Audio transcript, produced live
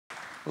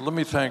Well, let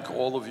me thank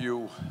all of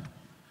you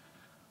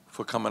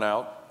for coming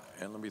out,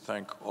 and let me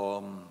thank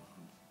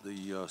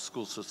the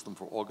school system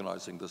for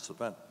organizing this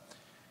event.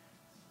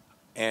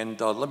 And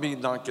let me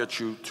not get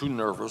you too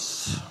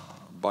nervous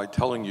by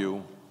telling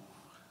you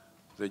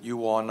that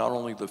you are not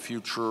only the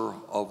future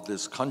of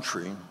this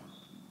country,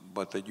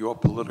 but that your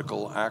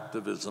political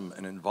activism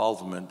and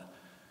involvement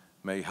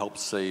may help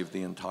save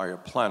the entire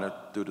planet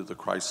due to the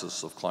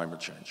crisis of climate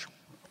change.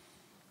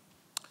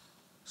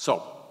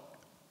 So,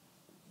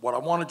 what I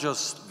want to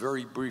just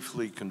very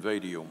briefly convey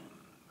to you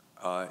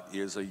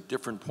is a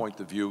different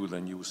point of view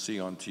than you see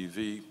on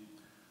TV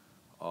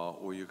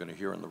or you're going to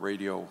hear on the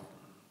radio.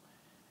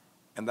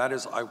 And that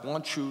is, I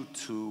want you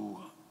to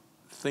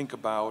think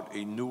about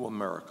a new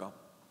America,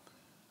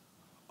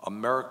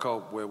 America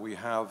where we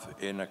have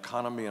an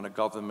economy and a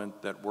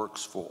government that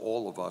works for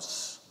all of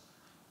us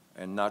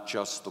and not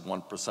just the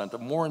 1%.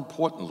 And more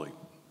importantly,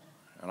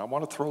 and I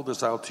want to throw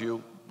this out to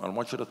you, and I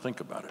want you to think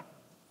about it.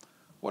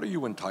 What are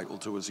you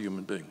entitled to as a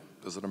human being,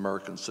 as an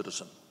American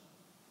citizen?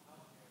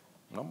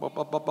 I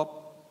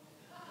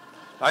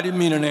didn't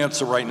mean an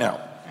answer right now,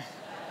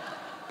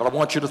 but I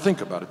want you to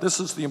think about it.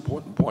 This is the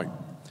important point.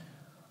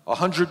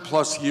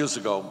 100+ years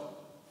ago,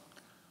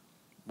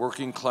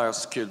 working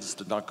class kids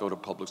did not go to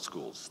public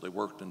schools. They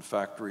worked in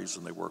factories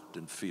and they worked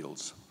in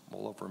fields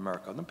all over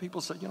America. And then people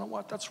said, you know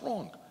what, that's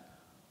wrong.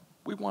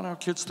 We want our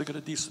kids to get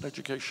a decent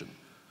education.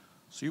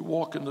 So you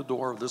walk in the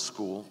door of this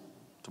school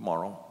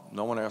tomorrow,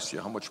 no one asks you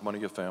how much money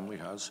your family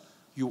has.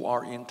 You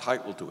are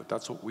entitled to it.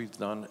 That's what we've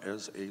done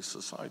as a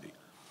society.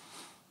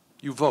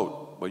 You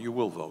vote, well, you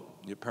will vote.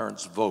 Your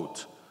parents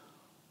vote.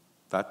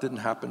 That didn't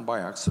happen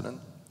by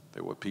accident.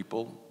 There were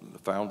people in the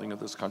founding of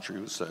this country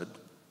who said,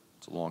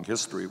 it's a long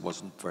history, it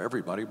wasn't for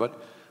everybody,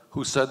 but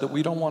who said that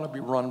we don't want to be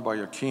run by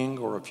a king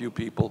or a few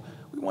people.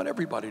 We want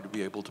everybody to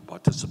be able to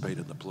participate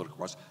in the political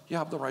process. You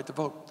have the right to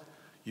vote.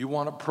 You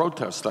want to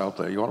protest out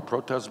there. You want to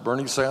protest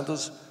Bernie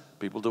Sanders?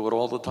 People do it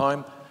all the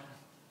time.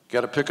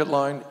 Get a picket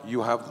line.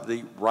 You have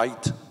the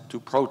right to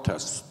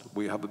protest.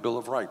 We have a Bill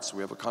of Rights.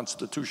 We have a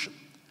Constitution.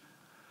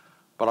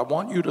 But I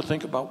want you to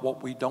think about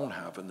what we don't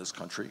have in this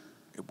country,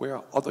 where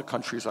other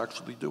countries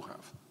actually do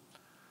have.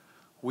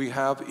 We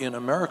have in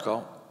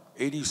America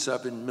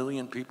 87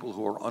 million people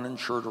who are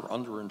uninsured or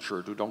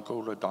underinsured, who don't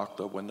go to a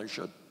doctor when they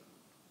should.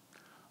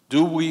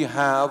 Do we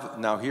have,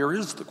 now here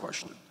is the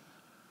question,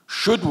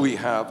 should we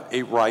have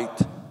a right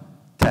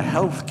to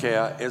health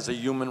care as a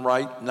human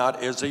right,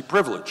 not as a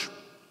privilege?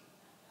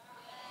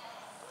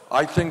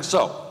 I think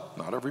so.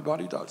 Not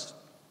everybody does.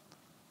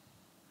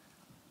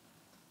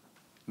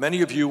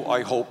 Many of you,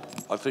 I hope,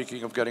 are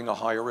thinking of getting a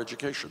higher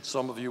education.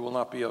 Some of you will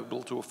not be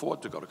able to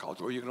afford to go to college,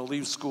 or you're going to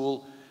leave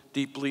school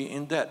deeply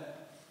in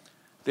debt.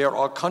 There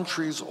are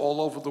countries all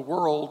over the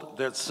world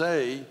that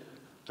say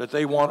that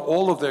they want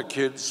all of their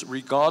kids,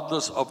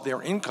 regardless of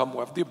their income, who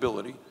have the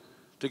ability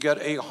to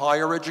get a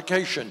higher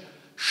education.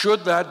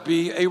 Should that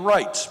be a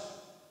right?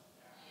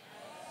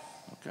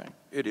 Okay,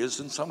 it is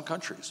in some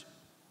countries.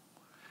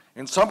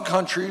 In some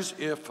countries,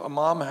 if a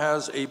mom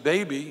has a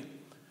baby,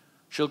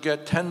 she'll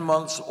get 10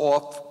 months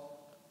off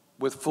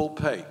with full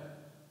pay.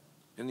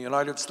 In the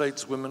United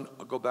States, women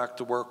go back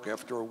to work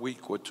after a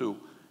week or two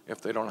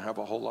if they don't have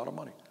a whole lot of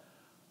money.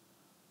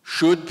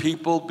 Should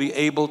people be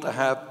able to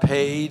have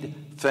paid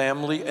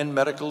family and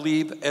medical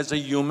leave as a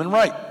human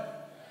right?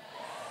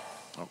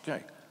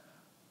 Okay.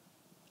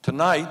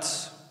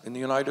 Tonight, in the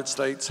United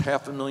States,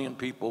 500,000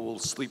 people will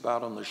sleep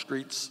out on the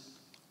streets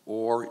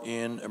or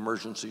in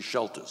emergency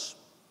shelters.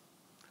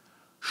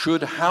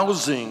 Should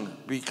housing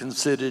be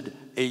considered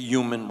a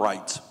human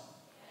right?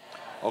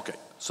 Okay,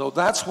 so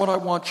that's what I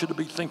want you to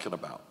be thinking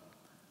about.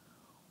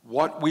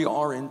 What we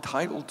are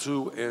entitled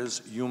to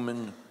as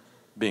human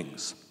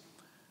beings.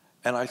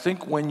 And I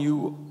think when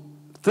you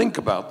think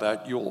about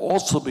that, you'll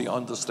also be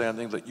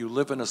understanding that you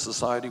live in a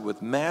society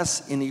with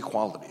mass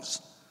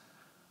inequalities.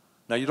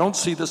 Now, you don't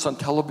see this on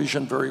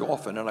television very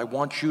often, and I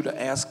want you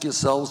to ask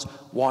yourselves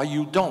why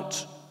you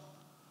don't.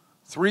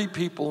 3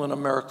 people in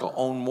America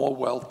own more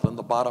wealth than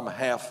the bottom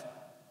half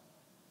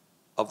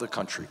of the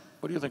country.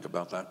 What do you think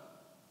about that?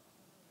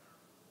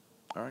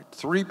 All right,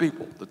 3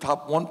 people. The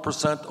top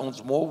 1%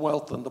 owns more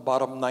wealth than the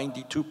bottom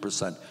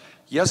 92%.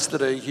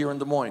 Yesterday, here in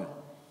Des Moines,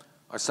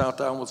 I sat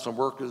down with some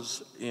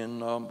workers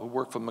who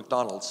work for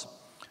McDonald's,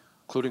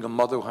 including a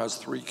mother who has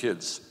 3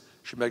 kids.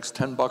 She makes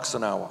 $10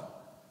 an hour.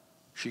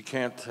 She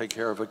can't take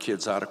care of her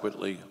kids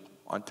adequately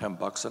on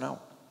 $10 an hour.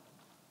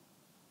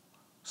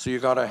 So you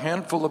got a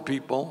handful of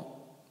people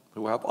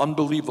who have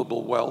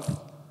unbelievable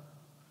wealth.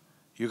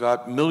 You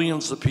got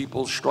millions of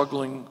people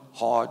struggling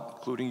hard,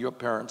 including your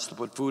parents, to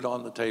put food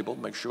on the table,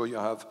 make sure you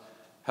have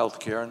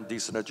health care and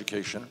decent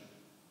education.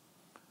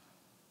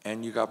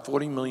 And you got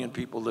 40 million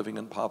people living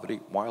in poverty,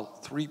 while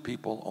 3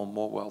 people own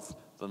more wealth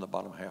than the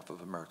bottom half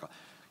of America.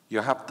 You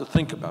have to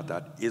think about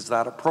that. Is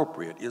that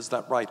appropriate? Is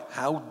that right?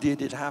 How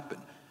did it happen?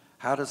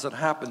 How does it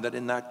happen that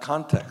in that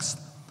context,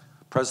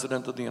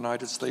 President of the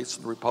United States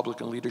and the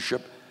Republican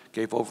leadership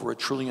gave over $1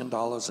 trillion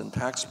in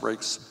tax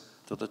breaks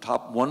to the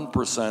top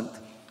 1%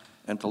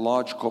 and to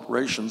large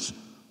corporations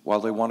while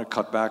they want to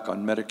cut back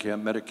on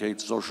Medicare, Medicaid,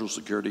 Social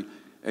Security,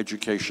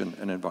 education,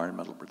 and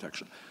environmental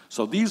protection.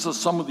 So these are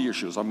some of the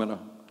issues. I'm going to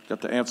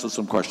get to answer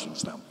some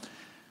questions now.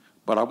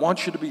 But I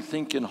want you to be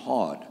thinking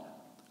hard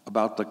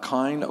about the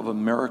kind of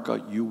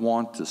America you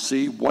want to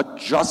see, what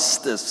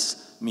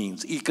justice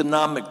means,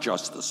 economic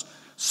justice,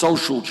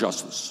 social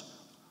justice,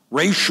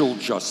 racial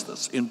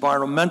justice,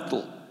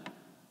 environmental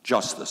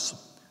justice.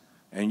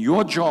 And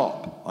your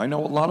job, I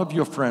know a lot of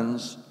your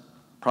friends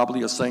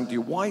probably are saying to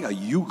you, why are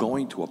you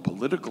going to a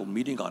political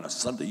meeting on a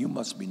Sunday? You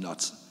must be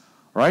nuts,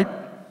 right?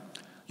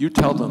 You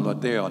tell them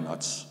that they are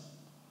nuts,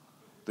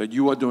 that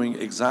you are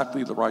doing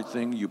exactly the right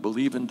thing, you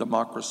believe in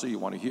democracy, you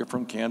want to hear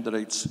from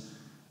candidates,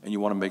 and you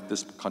want to make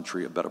this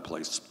country a better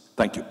place.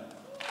 Thank you.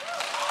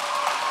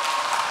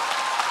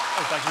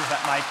 I'd like to use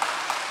that mic.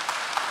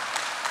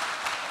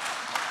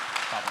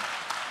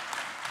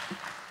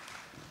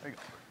 There you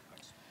go.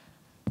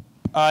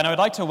 And I would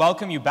like to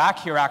welcome you back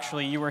here,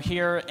 actually. You were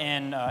here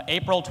in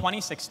April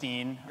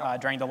 2016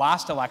 during the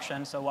last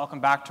election, so welcome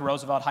back to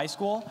Roosevelt High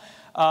School.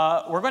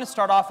 We're going to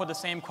start off with the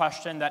same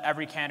question that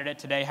every candidate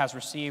today has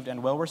received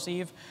and will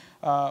receive.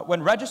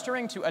 When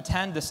registering to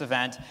attend this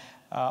event,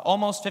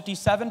 almost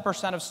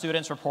 57% of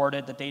students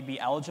reported that they'd be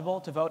eligible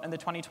to vote in the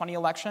 2020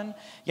 election,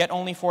 yet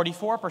only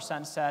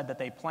 44% said that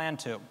they plan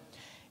to.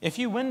 If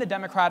you win the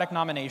Democratic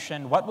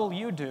nomination, what will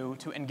you do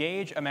to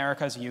engage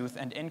America's youth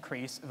and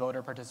increase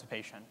voter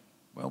participation?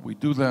 Well, we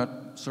do that,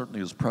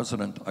 certainly as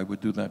president, I would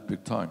do that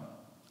big time.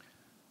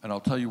 And I'll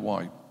tell you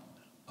why.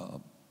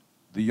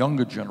 The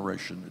younger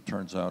generation, it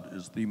turns out,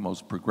 is the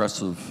most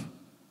progressive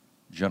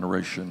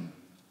generation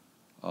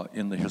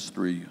in the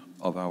history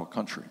of our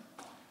country.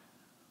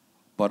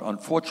 But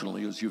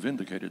unfortunately, as you've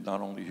indicated, not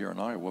only here in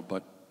Iowa,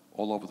 but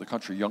all over the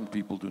country, young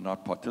people do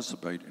not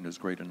participate in as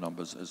great a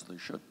numbers as they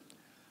should.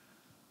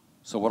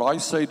 So what I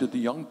say to the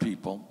young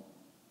people,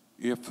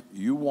 if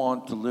you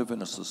want to live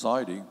in a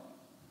society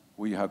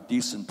where you have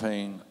decent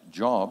paying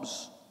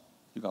jobs,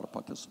 you got to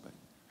participate.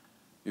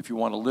 If you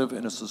want to live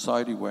in a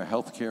society where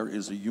healthcare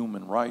is a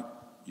human right,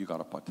 you got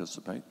to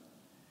participate.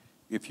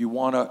 If you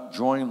want to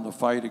join the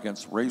fight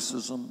against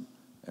racism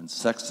and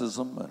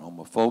sexism and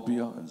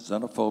homophobia and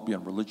xenophobia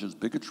and religious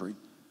bigotry,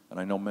 and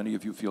I know many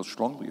of you feel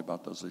strongly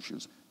about those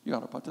issues, you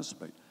got to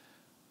participate.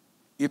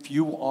 If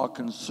you are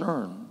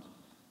concerned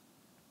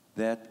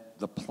that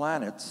the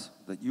planet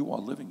that you are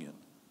living in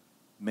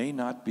may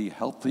not be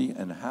healthy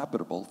and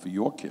habitable for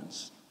your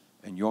kids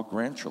and your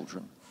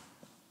grandchildren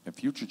and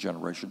future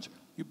generations,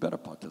 you better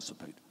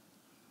participate.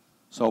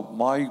 So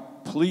my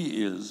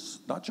plea is,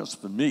 not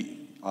just for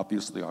me,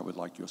 obviously I would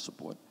like your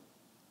support,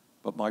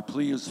 but my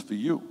plea is for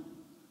you,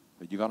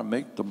 that you got to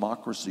make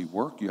democracy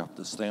work. You have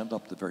to stand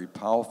up to very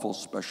powerful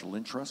special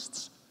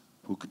interests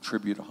who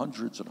contribute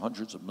hundreds and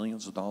hundreds of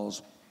millions of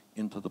dollars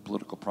into the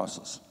political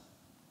process.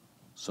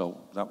 So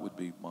that would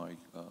be my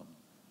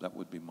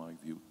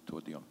view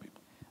toward the young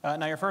people.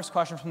 Now your first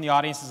question from the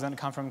audience is going to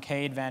come from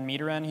Cade Van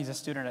Meteren. He's a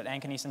student at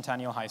Ankeny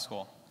Centennial High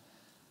School.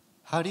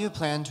 How do you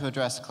plan to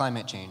address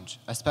climate change,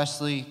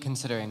 especially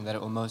considering that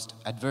it will most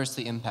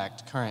adversely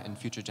impact current and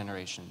future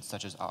generations,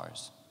 such as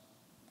ours?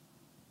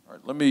 All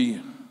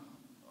right,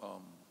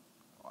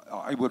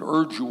 I would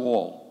urge you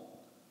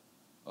all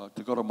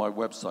to go to my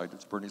website,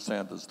 it's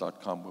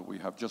berniesanders.com, where we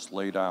have just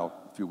laid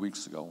out a few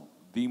weeks ago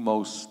the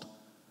most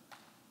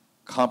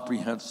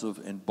comprehensive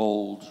and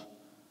bold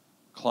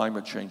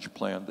climate change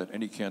plan that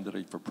any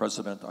candidate for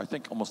president, I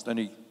think almost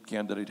any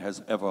candidate,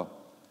 has ever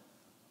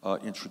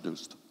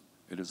introduced.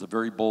 It is a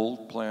very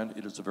bold plan.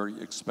 It is a very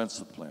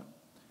expensive plan.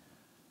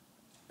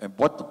 And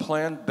what the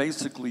plan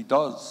basically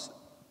does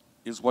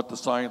is what the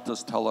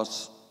scientists tell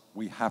us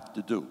we have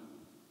to do.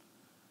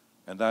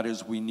 And that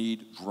is, we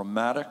need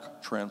dramatic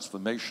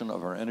transformation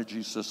of our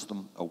energy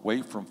system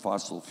away from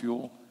fossil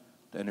fuel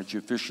to energy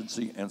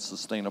efficiency and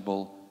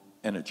sustainable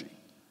energy.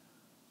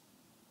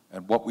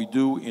 And what we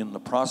do in the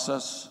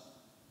process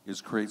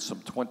is create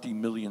some 20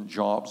 million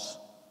jobs,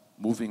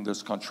 moving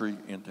this country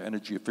into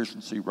energy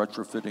efficiency,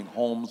 retrofitting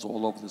homes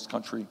all over this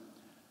country,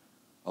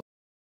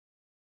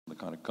 the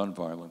kind of gun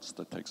violence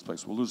that takes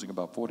place. We're losing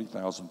about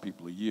 40,000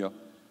 people a year,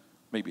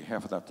 maybe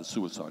half of that to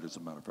suicide, as a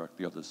matter of fact,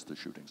 the others to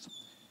shootings.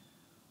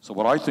 So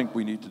what I think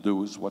we need to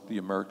do is what the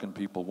American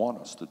people want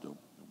us to do,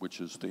 which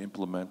is to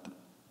implement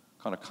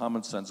kind of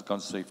common sense gun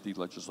safety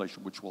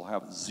legislation, which will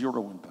have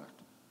zero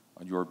impact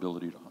on your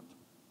ability to hunt.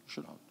 You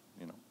should hunt,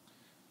 you know.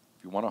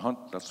 If you want to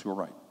hunt, that's your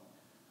right.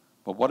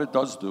 But what it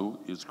does do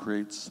is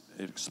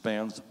it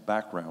expands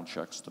background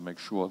checks to make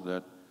sure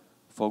that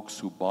folks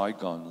who buy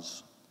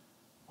guns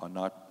are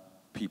not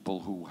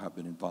people who have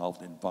been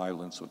involved in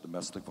violence or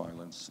domestic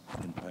violence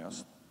in the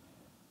past.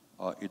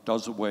 It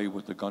does away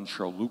with the gun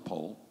show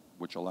loophole,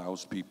 which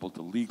allows people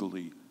to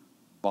legally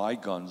buy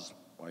guns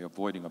by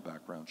avoiding a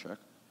background check.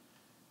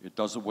 It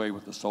does away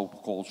with the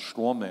so-called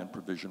straw man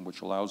provision,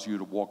 which allows you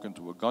to walk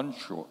into a gun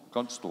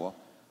store,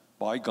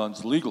 buy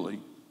guns legally,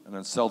 and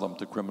then sell them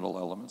to criminal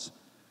elements.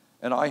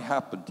 And I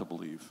happen to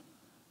believe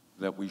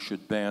that we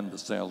should ban the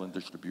sale and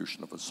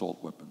distribution of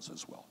assault weapons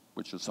as well,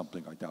 which is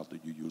something I doubt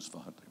that you use for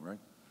hunting, right?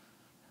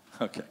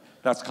 Okay,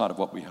 that's kind of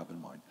what we have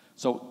in mind.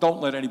 So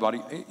don't let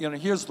anybody,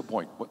 here's the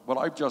point. What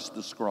I've just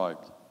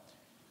described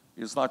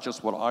is not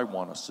just what I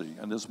want to see,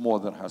 and there's more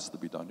that has to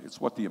be done.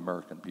 It's what the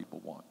American people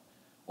want,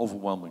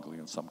 overwhelmingly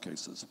in some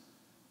cases.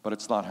 But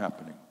it's not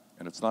happening.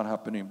 And it's not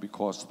happening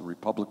because the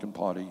Republican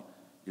Party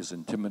is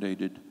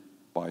intimidated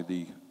by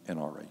the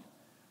NRA.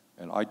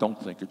 And I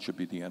don't think it should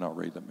be the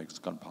NRA that makes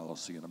gun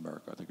policy in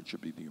America. I think it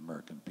should be the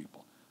American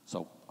people.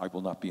 So I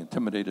will not be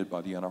intimidated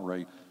by the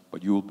NRA,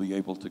 but you will be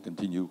able to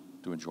continue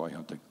to enjoy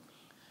hunting.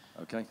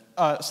 Okay?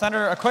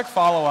 Senator, a quick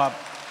follow-up.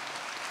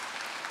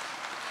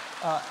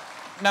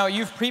 Now,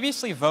 you've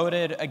previously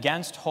voted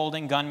against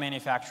holding gun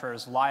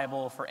manufacturers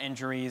liable for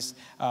injuries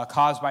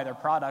caused by their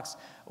products.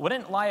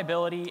 Wouldn't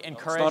liability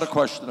encourage... It's not a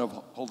question of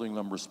holding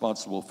them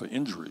responsible for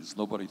injuries.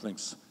 Nobody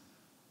thinks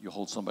you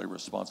hold somebody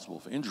responsible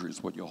for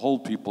injuries. What you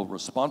hold people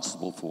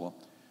responsible for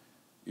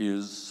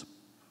is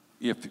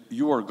if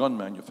you are a gun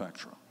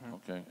manufacturer,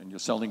 okay, and you're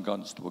selling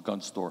guns to a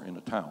gun store in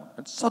a town,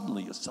 and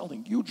suddenly you're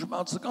selling huge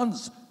amounts of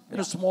guns in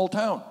a small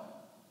town,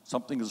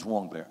 something is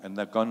wrong there, and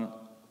a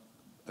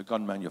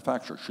gun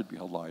manufacturer should be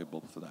held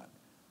liable for that.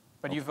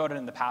 But you voted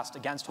in the past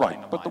against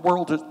holding them But the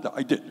liable. world,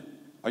 I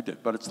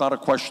did, but it's not a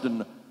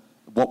question.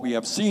 What we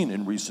have seen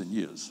in recent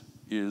years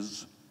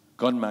is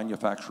gun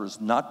manufacturers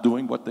not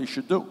doing what they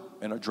should do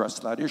and address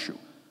that issue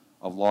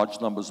of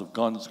large numbers of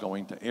guns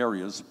going to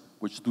areas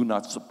which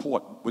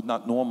would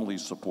not normally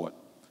support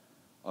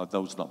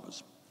those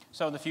numbers.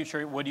 So in the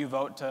future, would you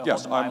vote to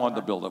Yes, hold them I'm liable on the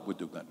then? bill that would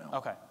do that now.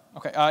 Okay.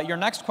 Okay. Your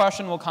next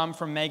question will come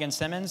from Megan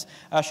Simmons.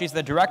 She's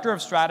the Director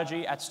of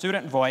Strategy at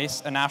Student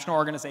Voice, a national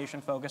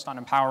organization focused on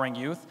empowering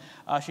youth.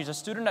 She's a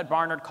student at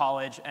Barnard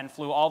College and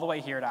flew all the way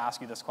here to ask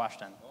you this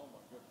question. Oh my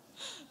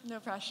goodness. No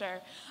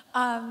pressure.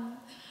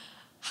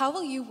 How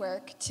will you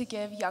work to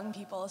give young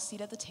people a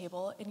seat at the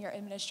table in your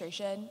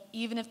administration,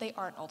 even if they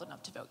aren't old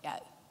enough to vote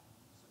yet?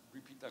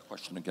 Repeat that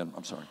question again,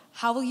 I'm sorry.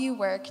 How will you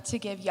work to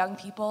give young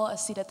people a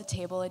seat at the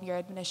table in your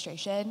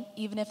administration,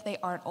 even if they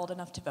aren't old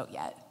enough to vote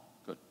yet?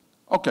 Good.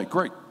 Okay,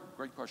 great.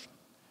 Great question.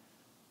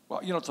 Well,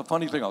 it's a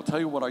funny thing. I'll tell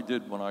you what I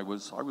did when I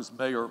was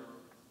mayor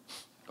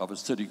of a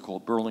city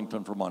called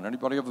Burlington, Vermont.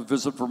 Anybody ever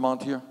visit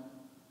Vermont here?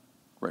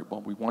 Great.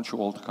 Well, we want you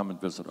all to come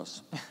and visit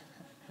us.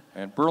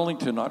 And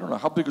Burlington, I don't know,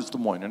 how big is Des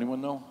Moines?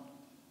 Anyone know?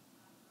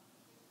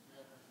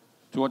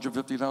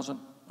 250,000?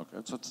 Okay,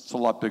 it's a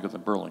lot bigger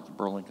than Burlington.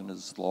 Burlington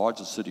is the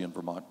largest city in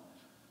Vermont.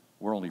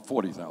 We're only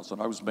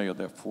 40,000. I was mayor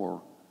there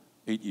for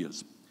 8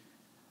 years.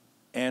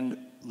 And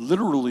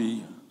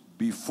literally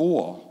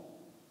before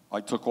I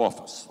took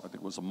office, I think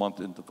it was a month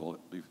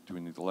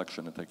between the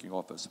election and taking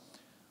office,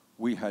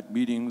 we had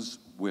meetings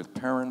with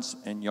parents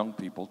and young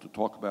people to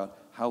talk about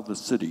how the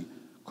city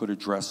could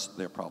address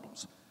their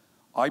problems.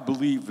 I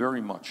believe very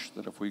much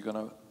that if we're going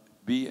to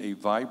be a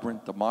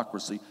vibrant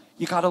democracy,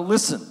 you got to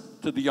listen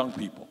to the young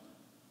people.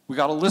 We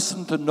got to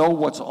listen to know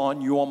what's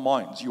on your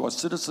minds. You are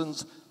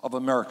citizens of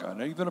America,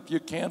 and even if you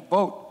can't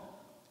vote,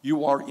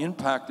 you are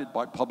impacted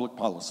by public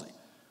policy.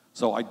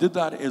 So I did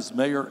that as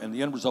mayor, and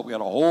the end result, we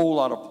had a whole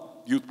lot of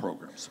youth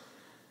programs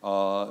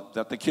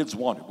that the kids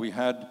wanted. We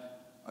had,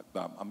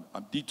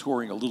 I'm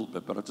detouring a little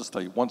bit, but I'll just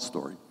tell you one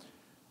story.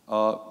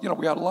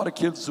 We had a lot of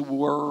kids who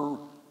were,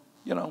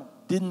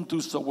 didn't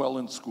do so well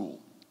in school,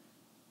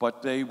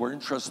 but they were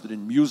interested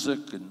in music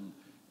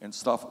and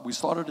stuff. We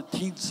started a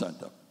teen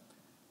center.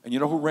 And you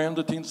know who ran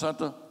the teen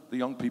center? The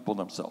young people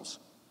themselves.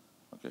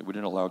 Okay, we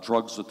didn't allow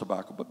drugs or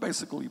tobacco, but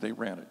basically they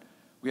ran it.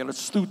 We had a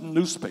student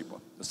newspaper,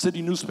 a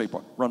city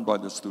newspaper run by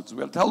the students. We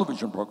had a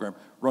television program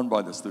run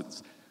by the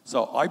students.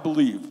 So I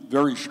believe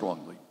very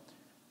strongly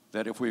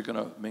that if we're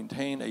going to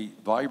maintain a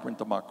vibrant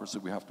democracy,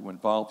 we have to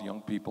involve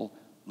young people,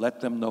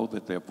 let them know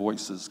that their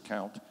voices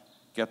count,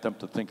 get them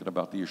to thinking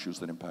about the issues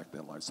that impact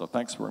their lives. So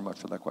thanks very much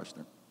for that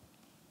question.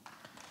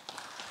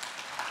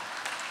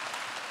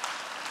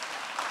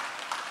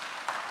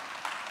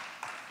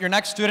 Your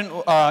next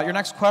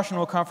question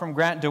will come from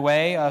Grant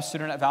DeWay, a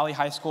student at Valley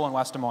High School in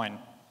West Des Moines.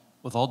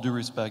 With all due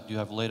respect, you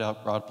have laid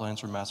out broad plans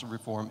for massive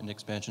reform and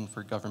expansion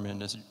for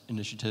government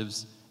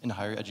initiatives in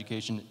higher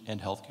education and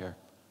healthcare.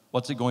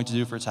 What's it going to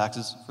do for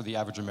taxes for the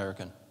average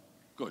American?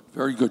 Good,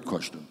 very good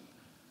question.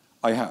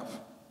 I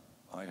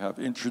have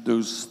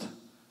introduced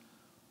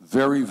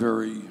very,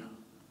 very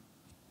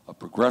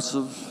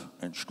progressive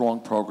and strong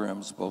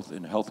programs both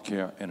in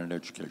healthcare and in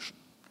education.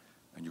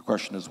 And your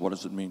question is, what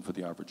does it mean for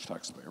the average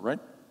taxpayer, right?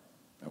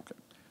 Okay.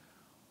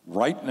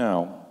 Right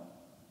now,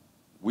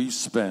 we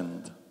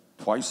spend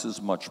twice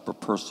as much per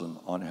person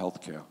on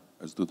healthcare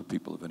as do the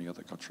people of any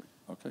other country,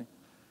 okay?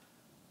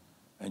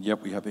 And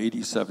yet we have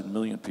 87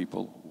 million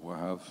people who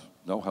have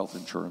no health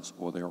insurance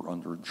or they are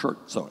underinsured.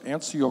 So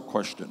answer your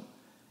question,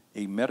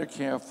 a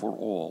Medicare for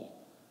all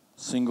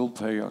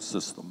single-payer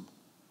system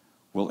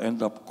will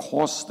end up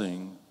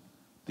costing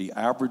the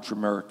average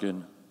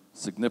American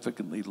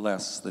significantly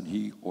less than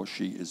he or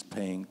she is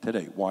paying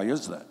today. Why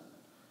is that?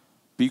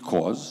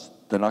 Because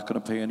they're not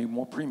going to pay any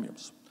more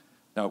premiums.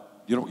 Now,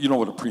 you know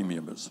what a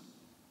premium is.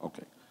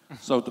 Okay.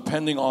 So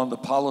depending on the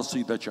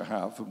policy that you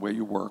have and where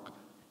you work,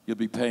 you'd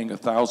be paying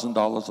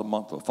 $1,000 a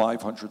month or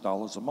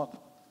 $500 a month.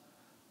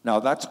 Now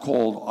that's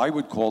called, I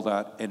would call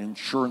that an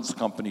insurance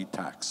company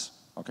tax,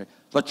 okay?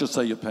 Let's just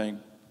say you're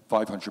paying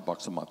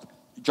 $500 a month,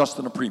 just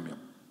in a premium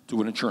to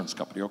an insurance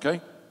company,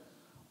 okay?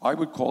 I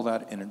would call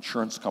that an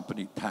insurance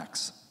company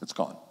tax. It's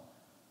gone,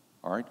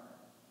 all right?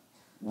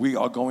 We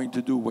are going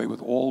to do away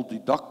with all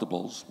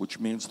deductibles, which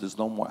means there's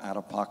no more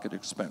out-of-pocket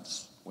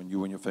expense when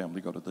you and your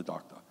family go to the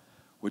doctor.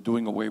 We're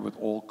doing away with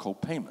all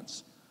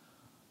co-payments.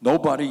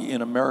 Nobody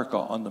in America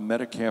on the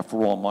Medicare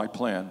for All, my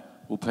plan,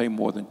 will pay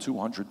more than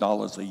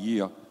 $200 a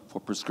year for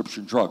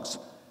prescription drugs.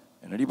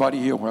 And anybody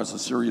here who has a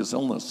serious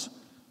illness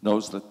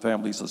knows that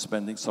families are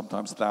spending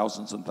sometimes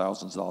thousands and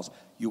thousands of dollars.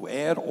 You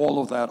add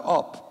all of that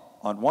up,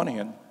 on one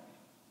hand,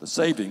 the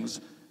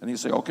savings, and you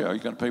say, okay, are you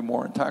going to pay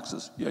more in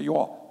taxes? Yeah, you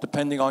are,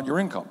 depending on your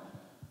income.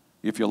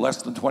 If you're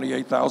less than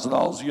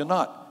 $28,000, you're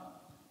not.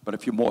 But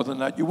if you're more than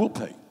that, you will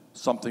pay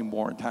something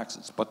more in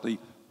taxes. But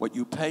what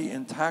you pay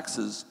in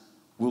taxes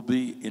will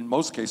be, in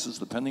most cases,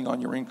 depending on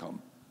your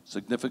income,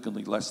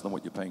 significantly less than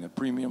what you're paying in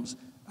premiums,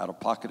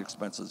 out-of-pocket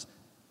expenses,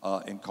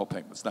 and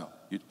co-payments. Now,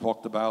 you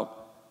talked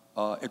about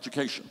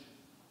education.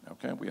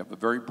 Okay, we have a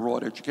very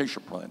broad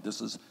education plan.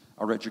 This is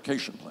our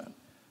education plan.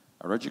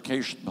 Our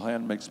education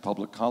plan makes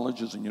public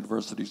colleges and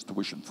universities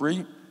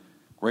tuition-free,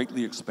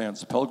 greatly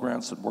expands Pell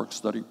Grants and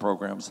work-study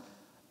programs,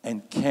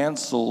 and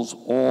cancels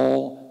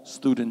all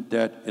student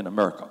debt in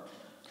America.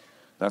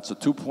 That's a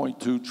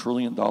 $2.2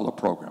 trillion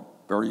program,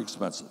 very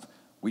expensive.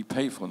 We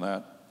pay for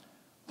that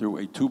through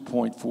a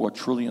 $2.4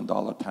 trillion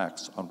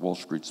tax on Wall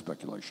Street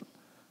speculation.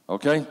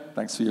 Okay,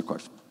 thanks for your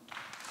question.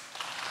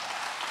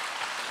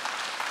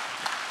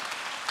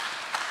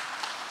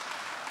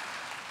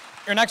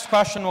 Your next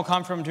question will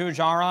come from Drew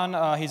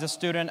Jaron. He's a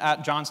student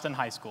at Johnston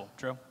High School.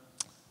 Drew.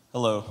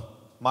 Hello.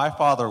 My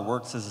father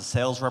works as a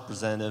sales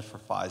representative for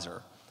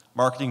Pfizer,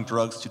 marketing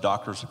drugs to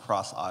doctors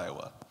across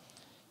Iowa.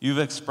 You've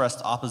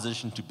expressed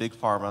opposition to Big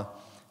Pharma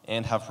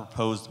and have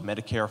proposed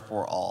Medicare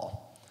for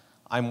all.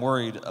 I'm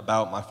worried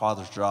about my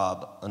father's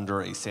job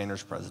under a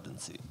Sanders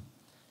presidency.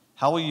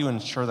 How will you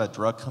ensure that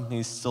drug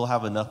companies still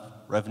have enough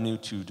revenue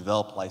to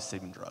develop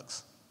life-saving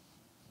drugs?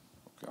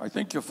 I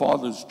think your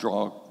father's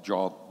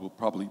job will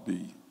probably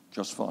be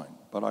just fine,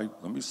 but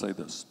let me say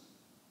this.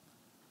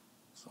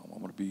 So I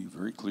want to be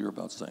very clear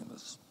about saying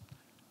this.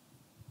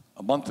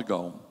 A month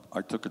ago,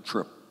 I took a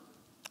trip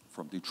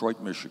from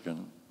Detroit,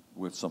 Michigan,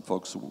 with some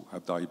folks who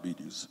have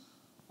diabetes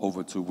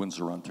over to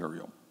Windsor,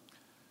 Ontario.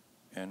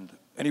 And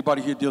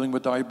anybody here dealing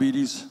with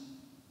diabetes?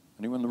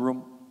 Anyone in the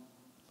room?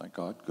 Thank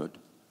God, good.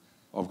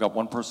 Oh, we've got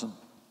one person?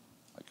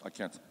 I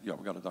can't, yeah,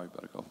 we got a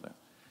diabetic over there.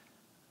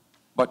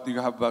 But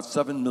you have about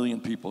 7 million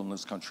people in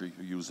this country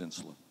who use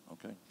insulin,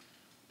 okay?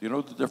 Do you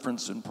know the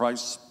difference in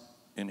price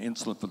in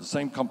insulin for the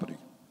same company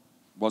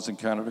was in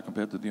Canada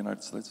compared to the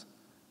United States?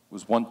 It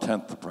was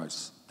 1/10 the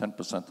price,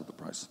 10% of the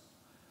price.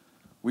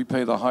 We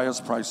pay the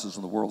highest prices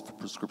in the world for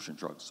prescription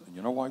drugs. And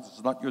you know why?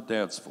 It's not your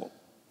dad's fault.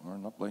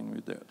 I'm not blaming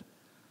your dad.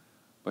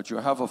 But you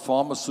have a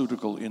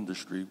pharmaceutical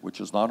industry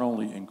which is not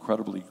only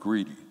incredibly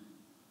greedy,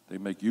 they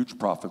make huge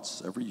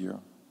profits every year.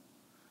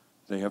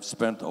 They have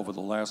spent over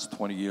the last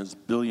 20 years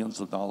billions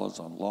of dollars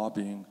on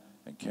lobbying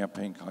and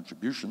campaign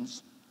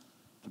contributions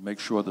to make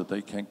sure that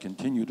they can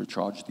continue to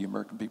charge the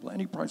American people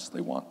any price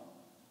they want,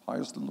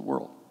 highest in the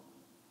world.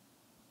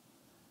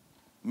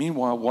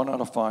 Meanwhile, 1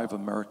 out of 5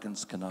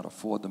 Americans cannot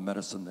afford the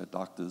medicine their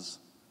doctors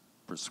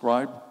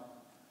prescribe.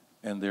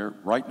 And they're,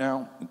 right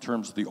now, in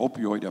terms of the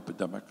opioid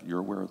epidemic, you're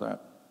aware of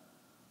that,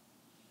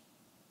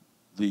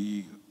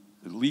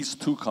 at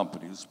least 2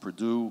 companies,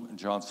 Purdue and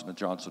Johnson &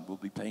 Johnson, will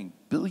be paying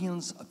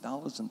billions of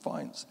dollars in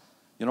fines.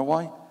 You know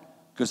why?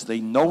 Because they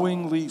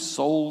knowingly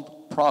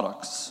sold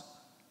products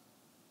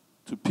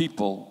to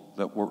people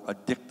that were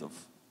addictive,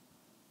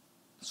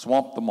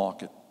 swamped the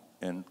market,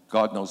 and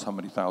God knows how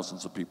many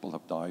thousands of people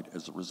have died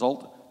as a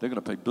result. They're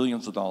going to pay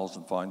billions of dollars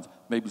in fines.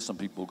 Maybe some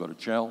people will go to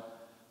jail.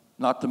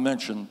 Not to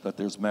mention that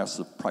there's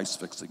massive price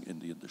fixing in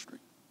the industry.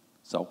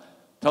 So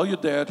tell your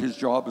dad his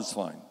job is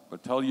fine,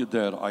 but tell your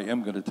dad I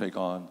am going to take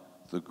on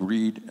the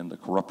greed and the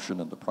corruption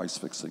and the price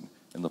fixing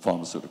in the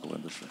pharmaceutical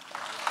industry.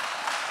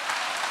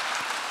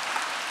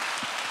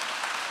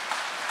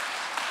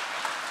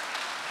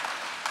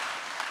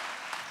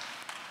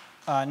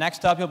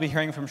 Next up, you'll be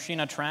hearing from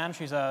Sheena Tran.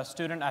 She's a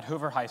student at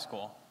Hoover High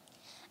School.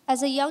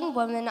 As a young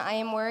woman, I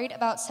am worried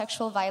about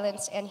sexual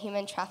violence and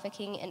human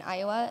trafficking in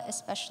Iowa,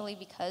 especially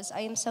because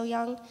I am so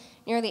young.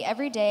 Nearly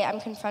every day, I'm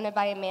confronted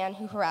by a man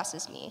who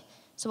harasses me.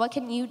 So what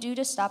can you do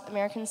to stop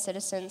American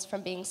citizens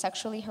from being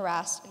sexually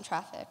harassed and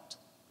trafficked?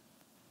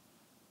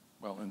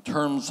 Well, in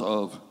terms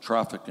of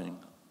trafficking,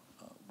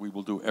 we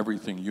will do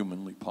everything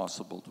humanly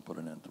possible to put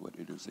an end to it.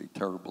 It is a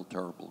terrible,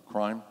 terrible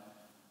crime,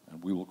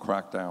 and we will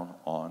crack down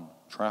on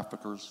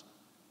traffickers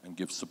and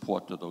give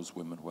support to those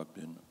women who have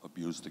been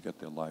abused to get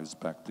their lives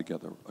back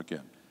together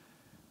again.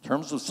 In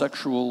terms of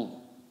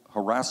sexual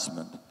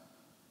harassment,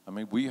 I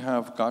mean, we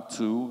have got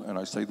to, and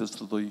I say this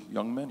to the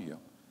young men here,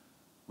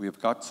 we have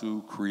got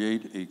to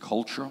create a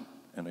culture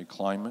and a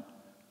climate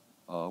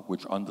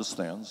which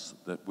understands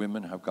that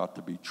women have got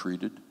to be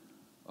treated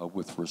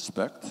with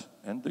respect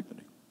and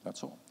dignity.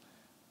 That's all.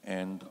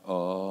 And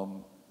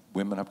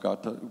women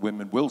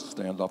will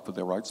stand up for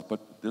their rights,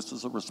 but this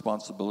is a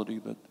responsibility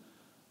that,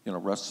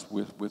 rests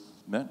with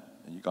men.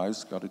 And you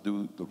guys got to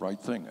do the right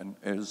thing. And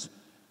as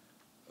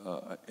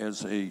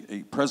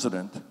a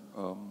president,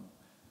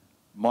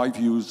 my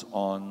views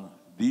on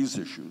these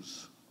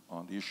issues,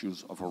 on the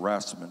issues of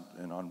harassment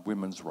and on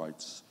women's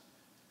rights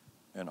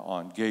and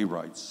on gay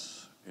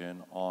rights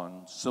and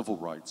on civil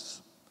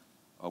rights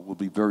will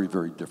be very,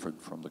 very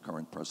different from the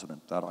current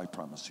president. That I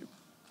promise you.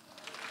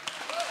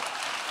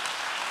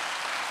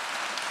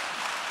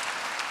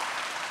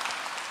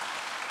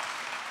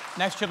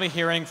 Next, you'll be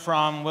hearing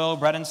from Will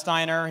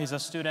Bredensteiner. He's a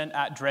student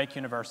at Drake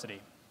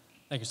University.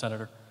 Thank you,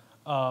 Senator.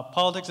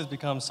 Politics has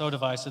become so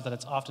divisive that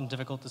it's often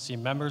difficult to see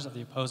members of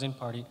the opposing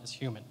party as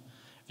human.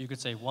 If you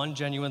could say one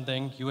genuine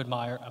thing you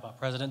admire about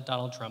President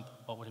Donald Trump,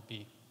 what would it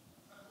be?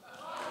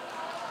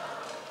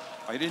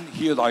 I didn't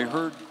hear that. I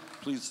heard,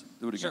 please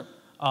do it again.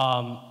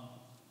 Sure.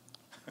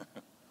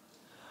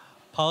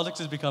 Politics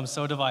has become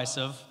so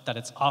divisive that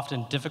it's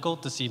often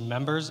difficult to see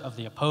members of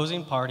the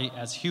opposing party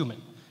as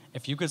human.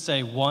 If you could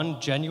say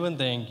one genuine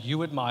thing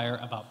you admire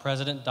about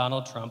President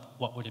Donald Trump,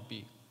 what would it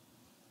be?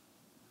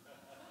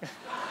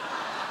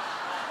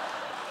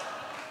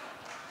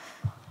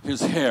 His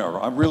hair.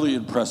 I'm really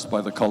impressed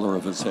by the color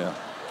of his hair.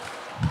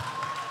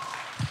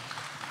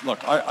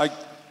 Look,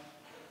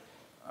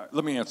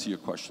 let me answer your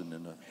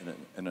question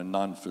in a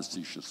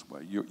non-facetious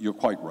way. You're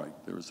quite right.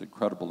 There is an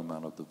incredible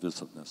amount of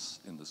divisiveness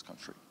in this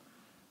country.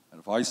 And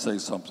if I say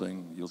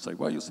something, you'll say,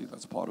 well, you see,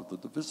 that's part of the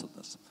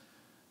divisiveness.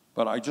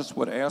 But I just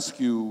would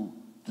ask you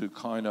to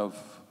kind of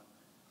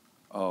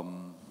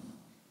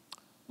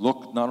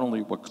look not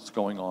only what's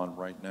going on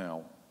right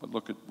now, but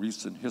look at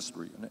recent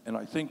history. And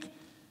I think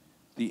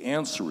the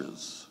answer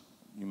is,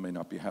 you may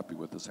not be happy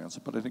with this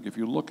answer, but I think if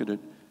you look at it,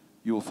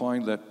 you'll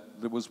find that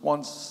there was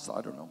once,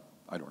 I don't know,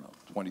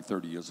 20,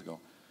 30 years ago,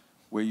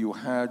 where you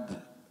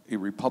had a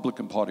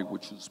Republican Party,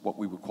 which is what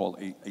we would call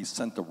a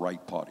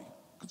center-right party,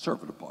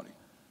 conservative party,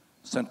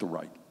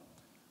 center-right.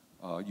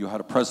 You had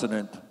a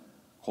president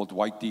called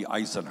Dwight D.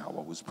 Eisenhower,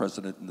 who was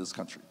president in this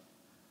country,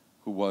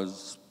 who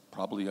was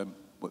probably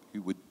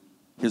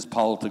his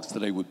politics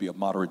today would be a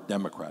moderate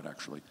Democrat,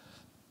 actually.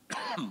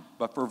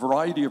 But for a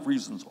variety of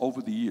reasons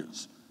over the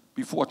years,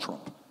 before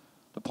Trump,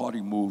 the party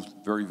moved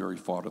very, very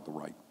far to the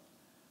right.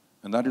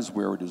 And that is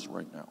where it is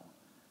right now.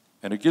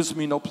 And it gives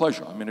me no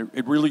pleasure. I mean,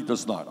 it really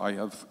does not. I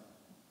have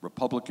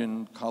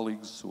Republican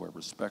colleagues who I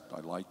respect,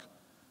 I like.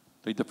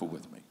 They differ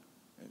with me.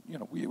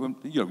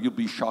 You'll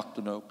be shocked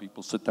to know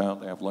people sit down,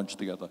 they have lunch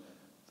together,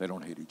 they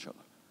don't hate each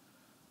other.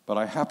 But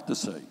I have to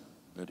say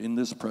that in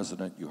this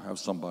president, you have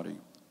somebody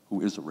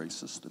who is a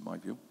racist, in my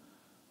view,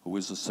 who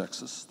is a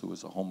sexist, who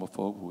is a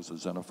homophobe, who is a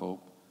xenophobe,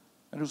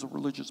 and who's a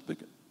religious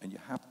bigot. And you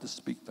have to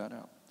speak that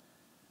out.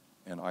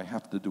 And I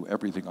have to do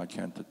everything I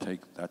can to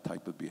take that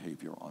type of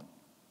behavior on.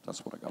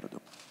 That's what I got to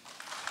do.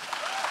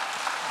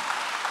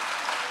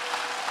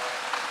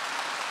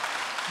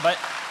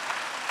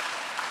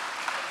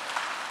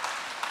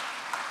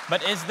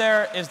 But is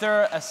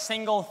there a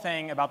single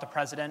thing about the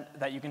president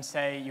that you can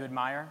say you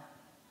admire?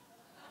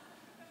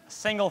 A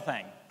single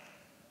thing.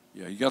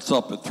 Yeah, he gets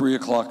up at 3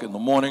 o'clock in the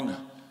morning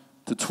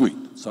to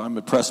tweet. So I'm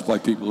impressed by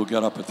people who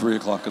get up at 3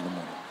 o'clock in the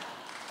morning.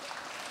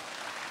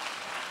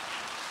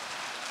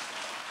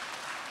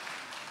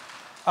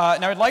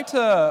 Now I'd like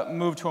to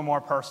move to a more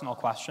personal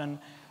question.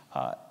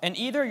 In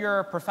either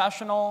your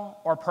professional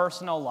or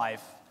personal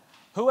life,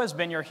 who has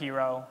been your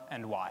hero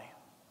and why?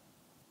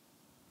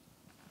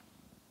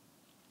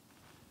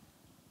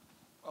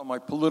 Well, my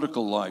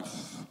political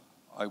life,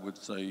 I would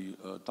say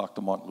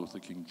Dr. Martin Luther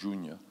King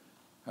Jr.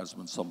 has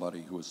been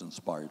somebody who has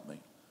inspired me.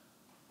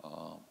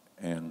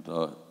 And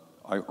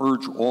I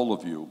urge all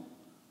of you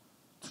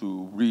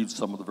to read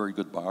some of the very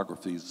good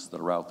biographies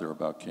that are out there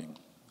about King.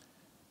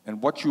 And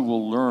what you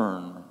will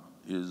learn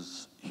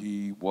is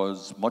he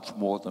was much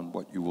more than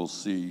what you will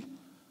see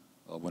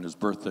when his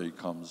birthday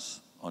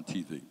comes on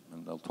TV.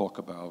 And they'll talk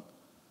about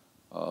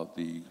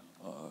the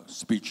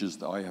speeches,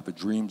 the I Have a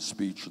Dream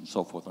speech, and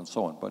so forth and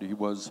so on. But he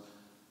was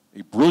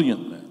a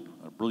brilliant man,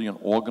 a brilliant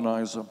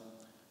organizer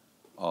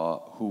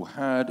who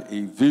had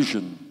a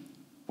vision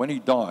when he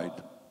died.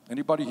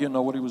 Anybody here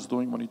know what he was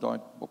doing when he died?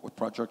 What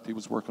project he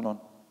was working on?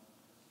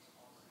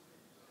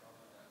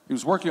 He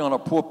was working on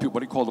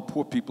what he called a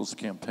Poor People's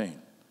Campaign,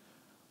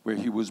 where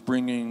he was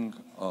bringing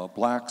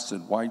blacks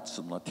and whites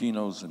and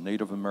Latinos and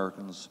Native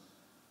Americans,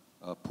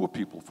 poor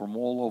people from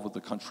all over the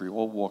country,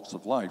 all walks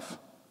of life,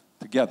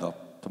 together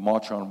to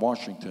march on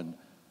Washington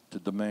to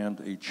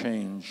demand a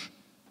change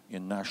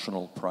in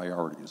national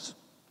priorities.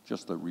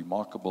 Just a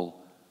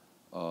remarkable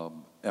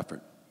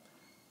effort.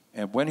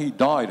 And when he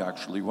died,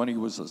 actually, when he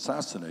was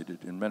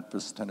assassinated in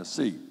Memphis,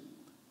 Tennessee,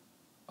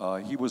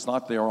 he was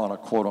not there on a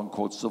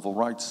quote-unquote civil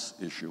rights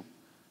issue.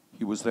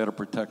 He was there to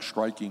protect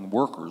striking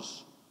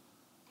workers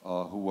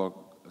who were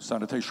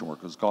sanitation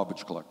workers,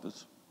 garbage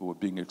collectors, who were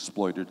being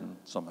exploited, and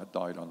some had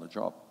died on the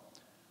job.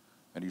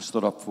 and he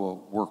stood up for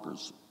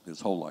workers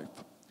his whole life.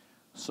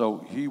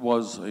 So he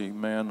was a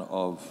man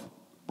of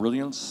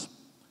brilliance,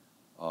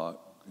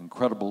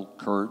 incredible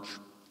courage,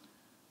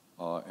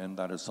 and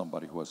that is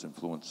somebody who has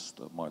influenced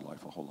my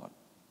life a whole lot.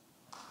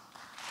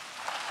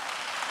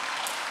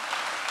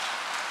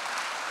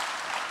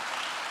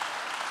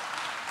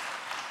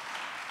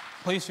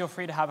 Please feel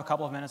free to have a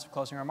couple of minutes of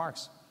closing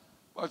remarks.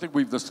 I think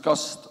we've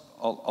discussed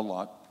a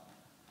lot,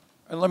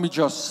 and let me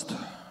just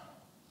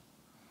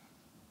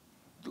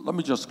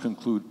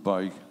conclude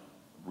by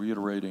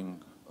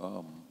reiterating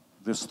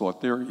this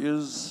thought.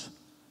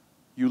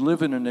 You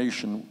live in a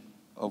nation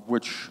of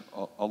which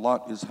a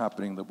lot is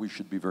happening that we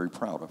should be very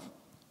proud of.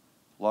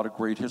 A lot of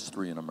great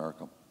history in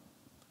America.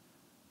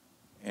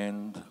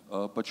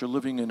 But you're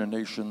living in a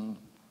nation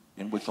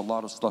in which a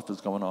lot of stuff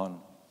is going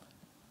on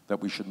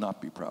that we should not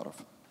be proud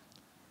of.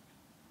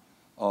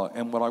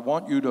 And what I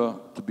want you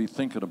to be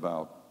thinking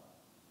about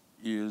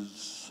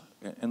is,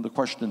 and the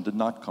question did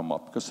not come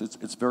up because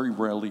it's very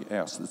rarely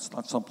asked. It's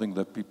not something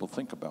that people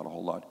think about a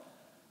whole lot.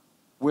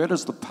 Where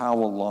does the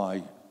power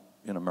lie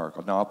in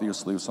America? Now,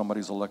 obviously, if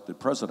somebody's elected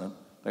president,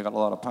 they got a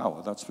lot of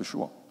power, that's for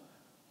sure.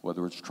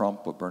 Whether it's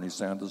Trump or Bernie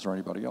Sanders or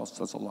anybody else,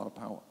 that's a lot of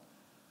power.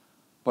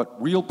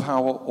 But real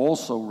power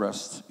also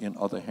rests in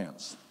other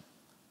hands.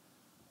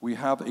 We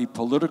have a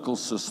political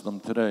system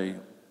today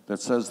that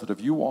says that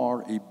if you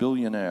are a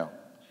billionaire,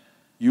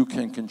 you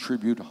can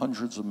contribute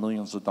hundreds of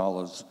millions of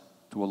dollars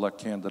to elect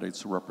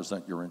candidates who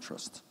represent your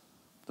interests.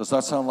 Does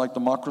that sound like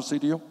democracy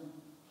to you?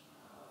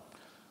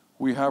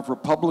 We have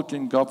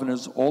Republican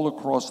governors all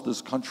across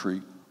this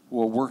country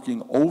who are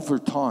working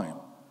overtime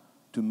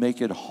to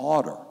make it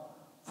harder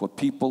for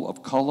people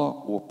of color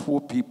or poor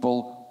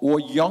people or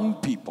young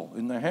people.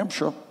 In New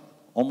Hampshire,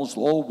 almost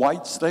all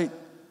white state,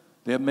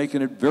 they're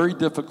making it very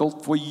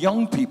difficult for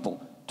young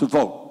people to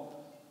vote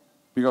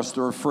because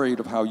they're afraid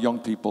of how young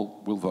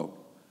people will vote.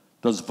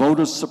 Does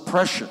voter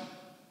suppression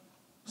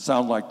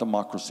sound like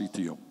democracy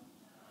to you?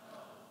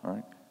 All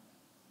right.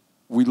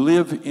 We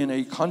live in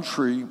a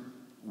country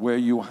where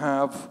you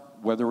have,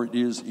 whether it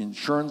is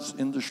insurance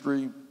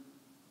industry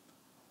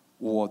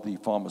or the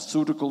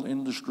pharmaceutical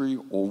industry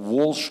or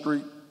Wall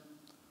Street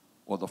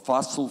or the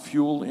fossil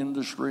fuel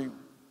industry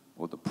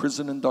or the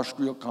prison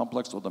industrial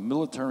complex or the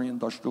military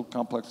industrial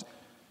complex,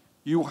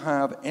 you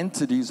have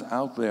entities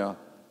out there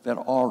that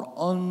are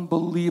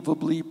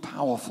unbelievably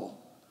powerful.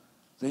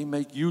 They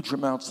make huge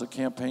amounts of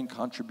campaign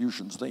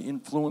contributions. They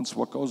influence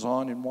what goes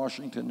on in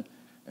Washington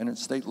and in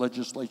state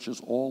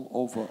legislatures all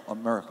over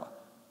America.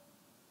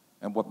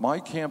 And what my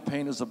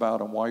campaign is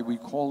about and why we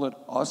call it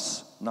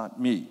us,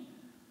 not me,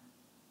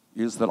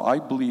 is that I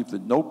believe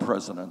that no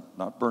president,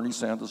 not Bernie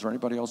Sanders or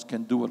anybody else,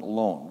 can do it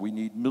alone. We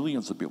need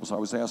millions of people. So I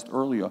was asked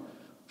earlier,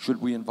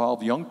 should we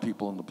involve young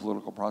people in the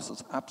political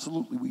process?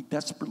 Absolutely, we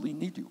desperately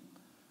need you.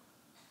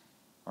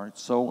 All right,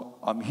 so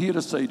I'm here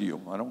to say to you,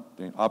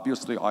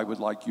 obviously I would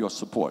like your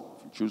support.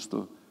 If you choose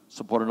to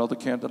support another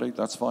candidate,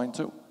 that's fine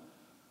too.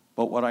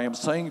 But what I am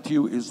saying to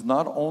you is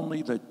not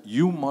only that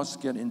you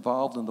must get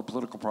involved in the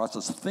political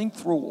process, think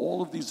through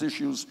all of these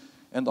issues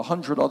and the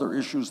 100 other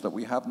issues that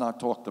we have not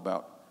talked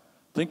about.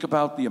 Think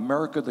about the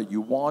America that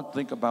you want.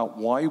 Think about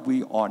why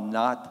we are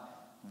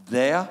not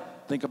there.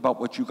 Think about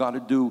what you got to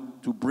do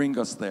to bring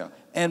us there.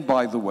 And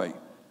by the way,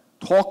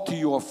 talk to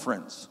your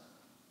friends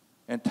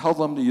and tell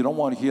them that you don't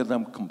want to hear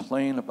them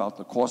complain about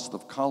the cost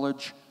of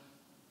college.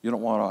 You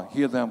don't want to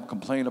hear them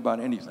complain about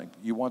anything.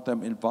 You want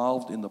them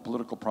involved in the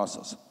political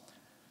process.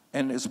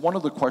 And as one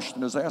of the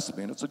questioners asked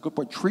me, and it's a good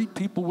point, treat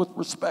people with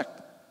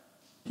respect.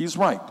 He's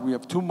right. We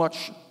have too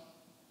much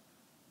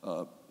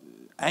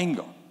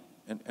anger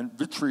and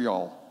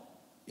vitriol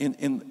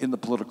in the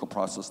political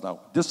process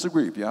now.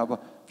 Disagree. If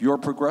you're a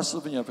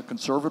progressive and you have a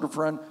conservative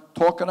friend,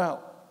 talk it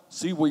out.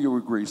 See where you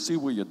agree, see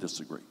where you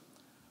disagree.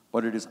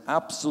 But it is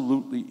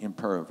absolutely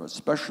imperative,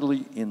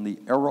 especially in the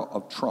era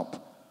of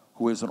Trump,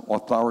 who is an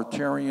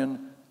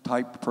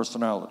authoritarian-type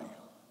personality,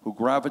 who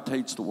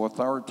gravitates to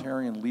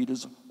authoritarian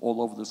leaders all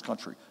over this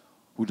country,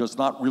 who does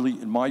not really,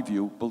 in my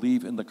view,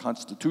 believe in the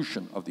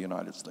Constitution of the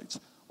United States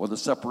or the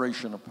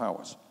separation of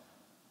powers.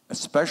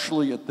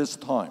 Especially at this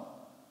time,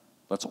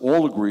 let's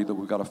all agree that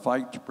we've got to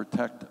fight to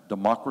protect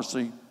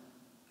democracy,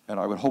 and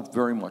I would hope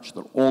very much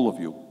that all of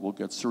you will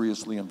get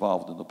seriously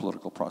involved in the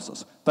political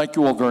process. Thank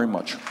you all very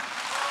much.